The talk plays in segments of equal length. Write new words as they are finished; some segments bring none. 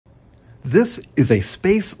This is a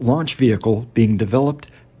space launch vehicle being developed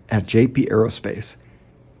at JP Aerospace.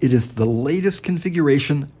 It is the latest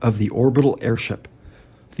configuration of the Orbital Airship,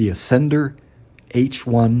 the Ascender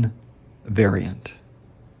H1 variant.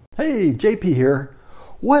 Hey, JP here.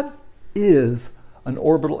 What is an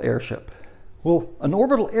orbital airship? Well, an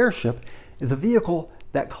orbital airship is a vehicle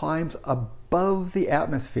that climbs above the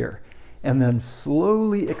atmosphere and then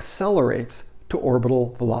slowly accelerates to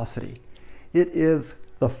orbital velocity. It is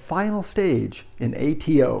the final stage in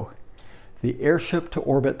ATO, the Airship to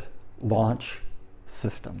Orbit Launch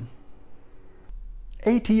System.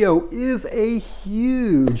 ATO is a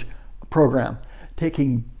huge program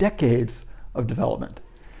taking decades of development.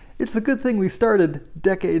 It's a good thing we started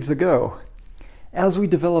decades ago. As we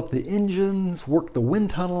develop the engines, work the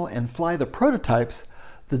wind tunnel, and fly the prototypes,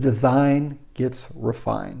 the design gets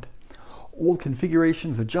refined. Old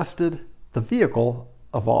configurations adjusted, the vehicle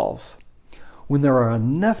evolves. When there are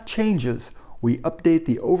enough changes, we update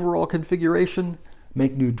the overall configuration,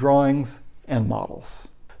 make new drawings and models.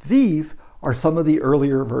 These are some of the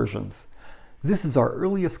earlier versions. This is our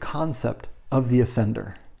earliest concept of the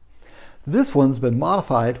Ascender. This one's been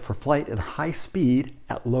modified for flight at high speed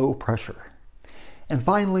at low pressure. And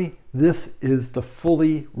finally, this is the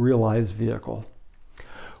fully realized vehicle,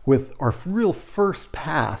 with our real first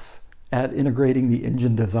pass at integrating the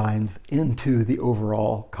engine designs into the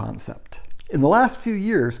overall concept. In the last few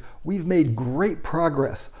years, we've made great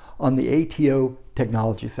progress on the ATO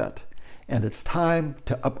technology set, and it's time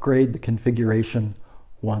to upgrade the configuration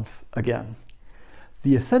once again.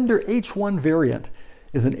 The Ascender H1 variant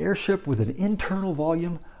is an airship with an internal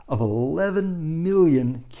volume of 11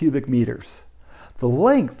 million cubic meters. The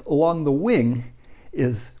length along the wing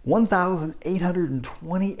is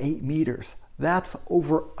 1,828 meters. That's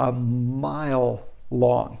over a mile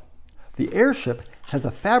long. The airship has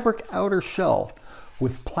a fabric outer shell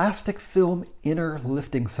with plastic film inner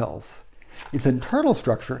lifting cells. Its internal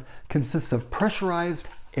structure consists of pressurized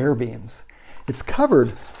air beams. It's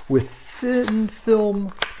covered with thin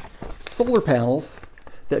film solar panels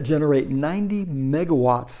that generate 90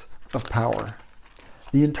 megawatts of power.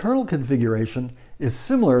 The internal configuration is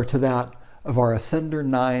similar to that of our Ascender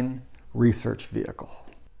 9 research vehicle.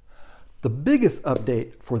 The biggest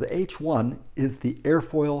update for the H1 is the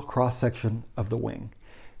airfoil cross-section of the wing.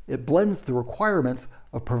 It blends the requirements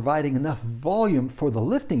of providing enough volume for the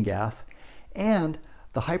lifting gas and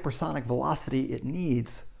the hypersonic velocity it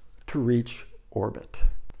needs to reach orbit.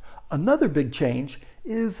 Another big change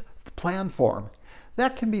is the plan form.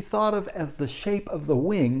 That can be thought of as the shape of the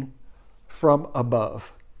wing from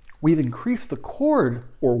above. We've increased the chord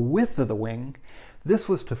or width of the wing. This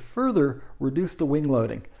was to further reduce the wing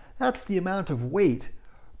loading. That's the amount of weight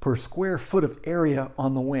per square foot of area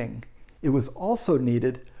on the wing. It was also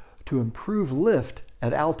needed to improve lift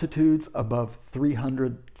at altitudes above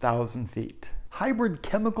 300,000 feet. Hybrid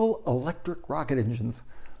chemical electric rocket engines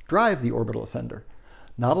drive the Orbital Ascender.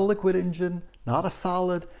 Not a liquid engine, not a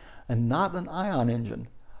solid, and not an ion engine,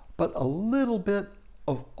 but a little bit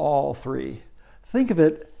of all three. Think of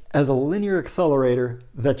it as a linear accelerator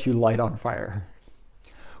that you light on fire.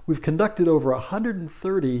 We've conducted over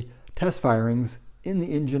 130 test firings in the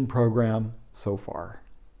engine program so far.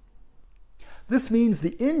 This means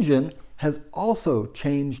the engine has also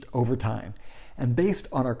changed over time, and based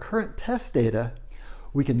on our current test data,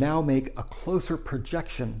 we can now make a closer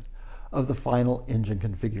projection of the final engine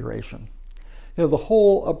configuration. The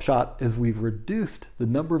whole upshot is we've reduced the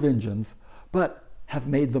number of engines, but have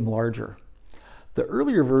made them larger. The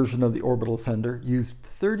earlier version of the Orbital Ascender used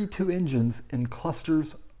 32 engines in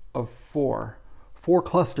clusters of four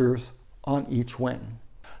clusters on each wing.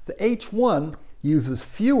 The H1 uses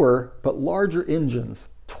fewer but larger engines,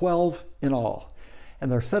 12 in all,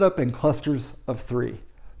 and they're set up in clusters of 3,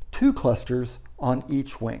 2 clusters on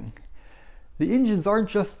each wing. The engines aren't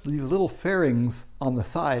just these little fairings on the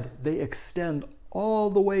side, they extend all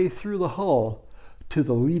the way through the hull to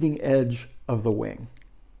the leading edge of the wing.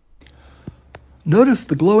 Notice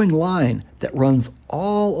the glowing line that runs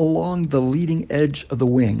all along the leading edge of the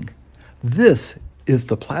wing. This is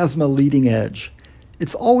the plasma leading edge.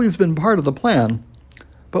 It's always been part of the plan,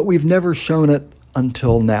 but we've never shown it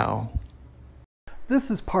until now. This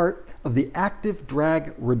is part of the active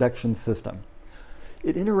drag reduction system.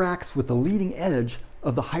 It interacts with the leading edge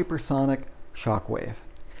of the hypersonic shockwave.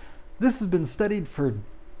 This has been studied for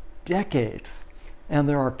decades, and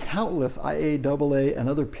there are countless IAAA and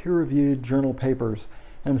other peer-reviewed journal papers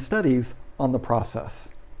and studies on the process.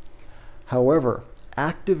 However,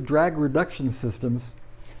 active drag reduction systems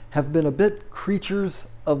have been a bit creatures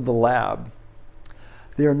of the lab.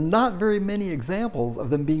 There are not very many examples of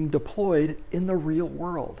them being deployed in the real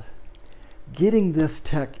world. Getting this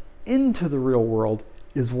tech into the real world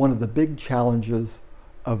is one of the big challenges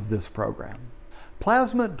of this program.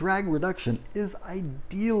 Plasma drag reduction is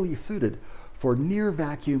ideally suited for near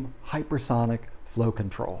vacuum hypersonic flow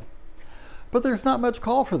control. But there's not much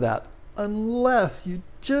call for that unless you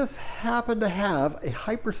just happen to have a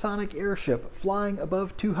hypersonic airship flying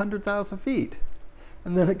above 200,000 feet.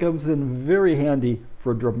 And then it comes in very handy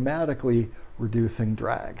for dramatically reducing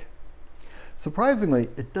drag. Surprisingly,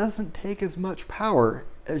 it doesn't take as much power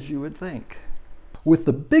as you would think. With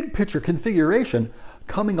the big picture configuration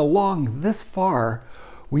coming along this far,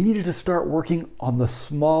 we needed to start working on the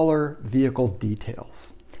smaller vehicle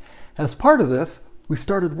details. As part of this, we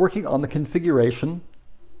started working on the configuration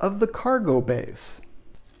of the cargo bays.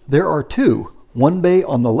 There are two, one bay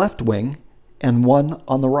on the left wing and one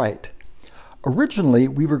on the right. Originally,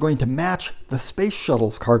 we were going to match the Space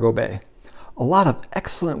Shuttle's cargo bay. A lot of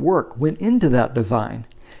excellent work went into that design,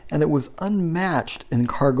 and it was unmatched in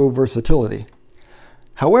cargo versatility.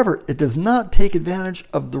 However, it does not take advantage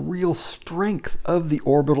of the real strength of the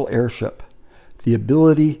orbital airship, the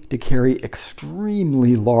ability to carry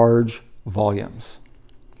extremely large volumes.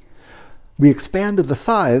 We expanded the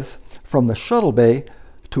size from the shuttle bay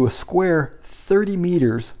to a square 30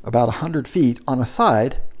 meters, about 100 feet on a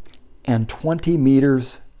side, and 20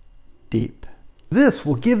 meters deep. This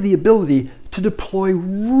will give the ability to deploy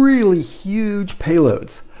really huge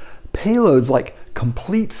payloads. Payloads like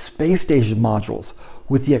complete space station modules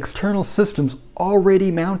with the external systems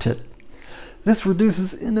already mounted. This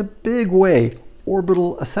reduces in a big way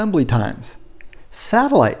orbital assembly times.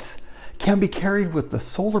 Satellites can be carried with the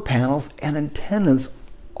solar panels and antennas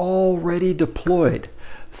already deployed,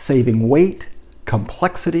 saving weight,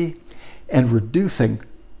 complexity, and reducing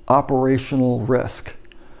operational risk.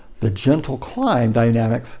 The gentle climb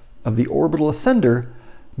dynamics of the orbital ascender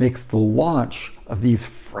makes the launch of these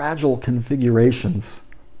fragile configurations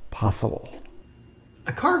possible.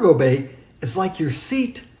 A cargo bay is like your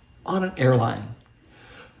seat on an airline.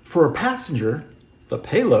 For a passenger, the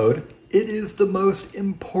payload, it is the most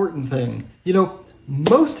important thing. You know,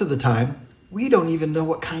 most of the time, we don't even know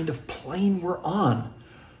what kind of plane we're on,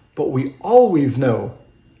 but we always know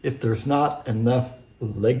if there's not enough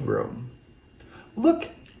legroom. Look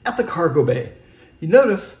at the cargo bay. You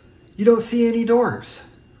notice you don't see any doors.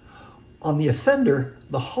 On the ascender,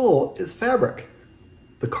 the hull is fabric.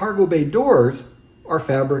 The cargo bay doors are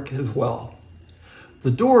fabric as well. The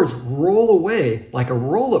doors roll away like a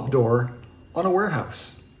roll-up door on a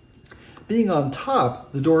warehouse. Being on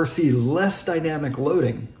top, the doors see less dynamic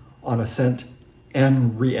loading on ascent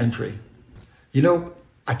and re-entry. You know,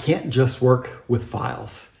 I can't just work with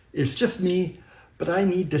files. It's just me, but I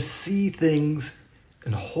need to see things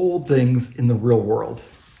and hold things in the real world.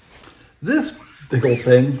 This big old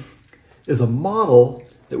thing is a model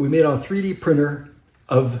that we made on a 3D printer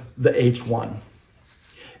of the H1.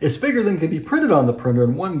 It's bigger than can be printed on the printer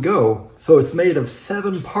in one go, so it's made of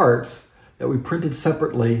 7 parts that we printed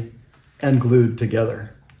separately and glued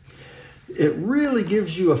together. It really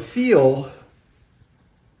gives you a feel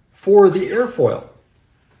for the airfoil.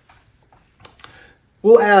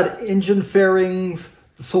 We'll add engine fairings,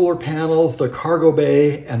 the solar panels, the cargo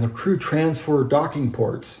bay, and the crew transfer docking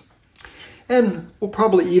ports. And we'll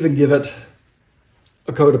probably even give it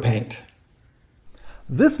a coat of paint.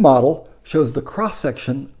 This model shows the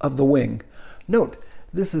cross-section of the wing. Note,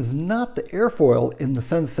 this is not the airfoil in the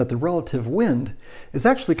sense that the relative wind is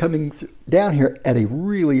actually coming down here at a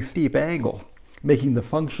really steep angle, making the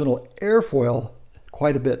functional airfoil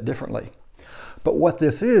quite a bit differently. But what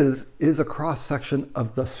this is a cross-section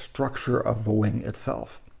of the structure of the wing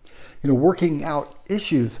itself. You know, working out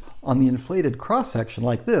issues on the inflated cross-section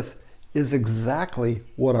like this is exactly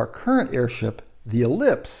what our current airship, the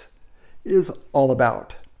Ellipse, is all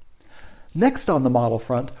about. Next on the model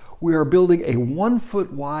front, we are building a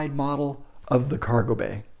 1-foot wide model of the cargo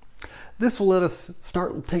bay. This will let us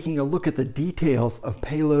start taking a look at the details of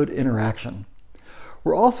payload interaction.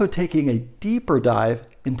 We're also taking a deeper dive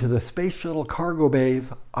into the Space Shuttle cargo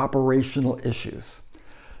bay's operational issues.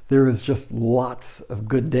 There is just lots of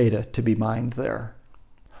good data to be mined there.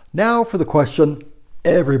 Now for the question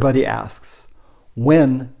everybody asks: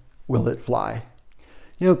 when will it fly?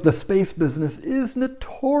 You know, the space business is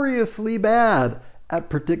notoriously bad at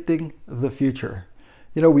predicting the future.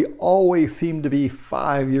 You know, we always seem to be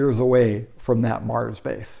 5 years away from that Mars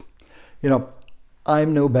base. You know,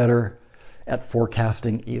 I'm no better at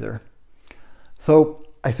forecasting either. So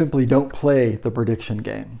I simply don't play the prediction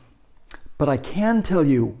game. But I can tell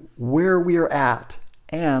you where we are at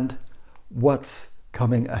and what's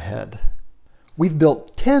coming ahead. We've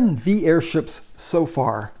built 10 V airships so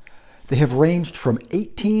far. They have ranged from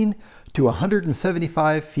 18 to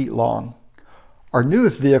 175 feet long. Our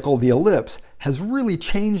newest vehicle, the Ellipse, has really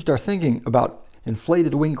changed our thinking about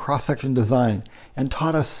inflated wing cross-section design and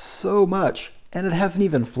taught us so much, and it hasn't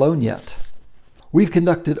even flown yet. We've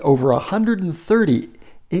conducted over 130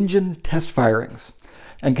 engine test firings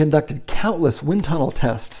and conducted countless wind tunnel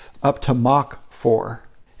tests up to Mach 4.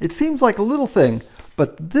 It seems like a little thing,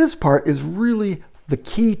 but this part is really the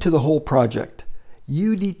key to the whole project.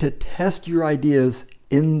 You need to test your ideas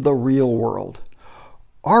in the real world.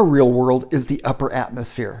 Our real world is the upper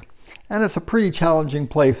atmosphere, and it's a pretty challenging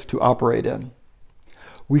place to operate in.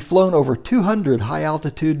 We've flown over 200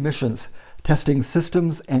 high-altitude missions, testing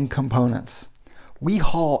systems and components. We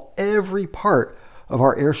haul every part of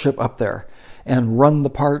our airship up there and run the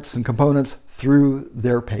parts and components through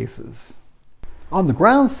their paces. On the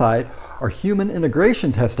ground side, our human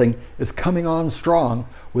integration testing is coming on strong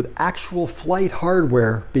with actual flight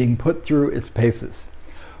hardware being put through its paces.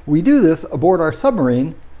 We do this aboard our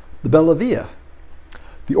submarine, the Bella Via.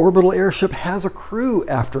 The orbital airship has a crew,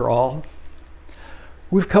 after all.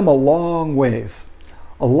 We've come a long ways.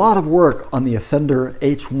 A lot of work on the Ascender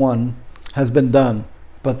H1 has been done,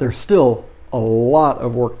 but there's still a lot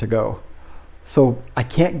of work to go. So I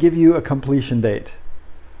can't give you a completion date,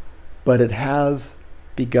 but it has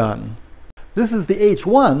begun. This is the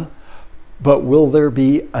H1, but will there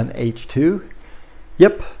be an H2?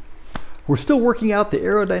 Yep. We're still working out the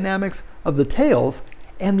aerodynamics of the tails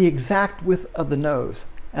and the exact width of the nose.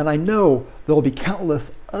 And I know there'll be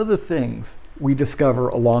countless other things we discover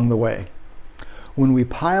along the way. When we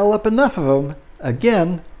pile up enough of them,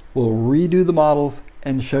 again, we'll redo the models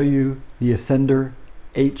and show you the Ascender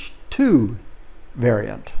H2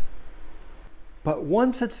 variant. But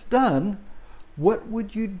once it's done, what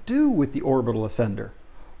would you do with the orbital ascender?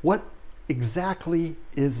 What exactly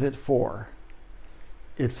is it for?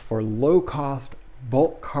 It's for low-cost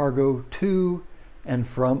bulk cargo to and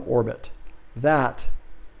from orbit. That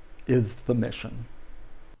is the mission.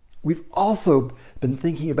 We've also been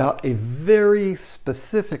thinking about a very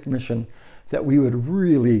specific mission that we would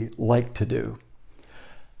really like to do.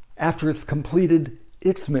 After it's completed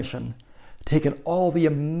its mission, taken all the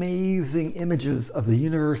amazing images of the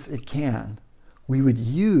universe it can, we would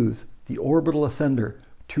use the orbital ascender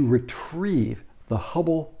to retrieve the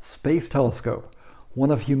Hubble Space Telescope,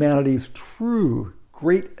 one of humanity's true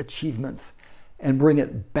great achievements, and bring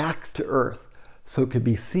it back to Earth so it could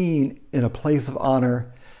be seen in a place of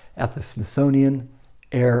honor at the Smithsonian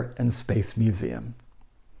Air and Space Museum.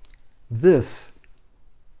 This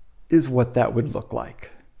is what that would look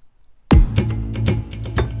like.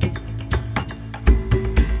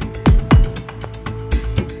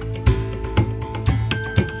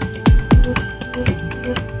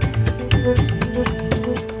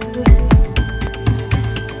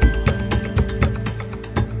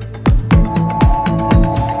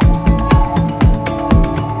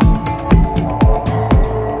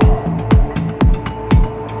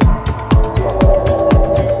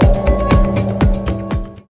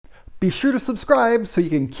 Be sure to subscribe so you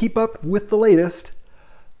can keep up with the latest.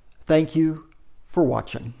 Thank you for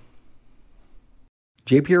watching.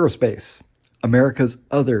 JP Aerospace, America's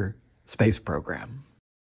other space program.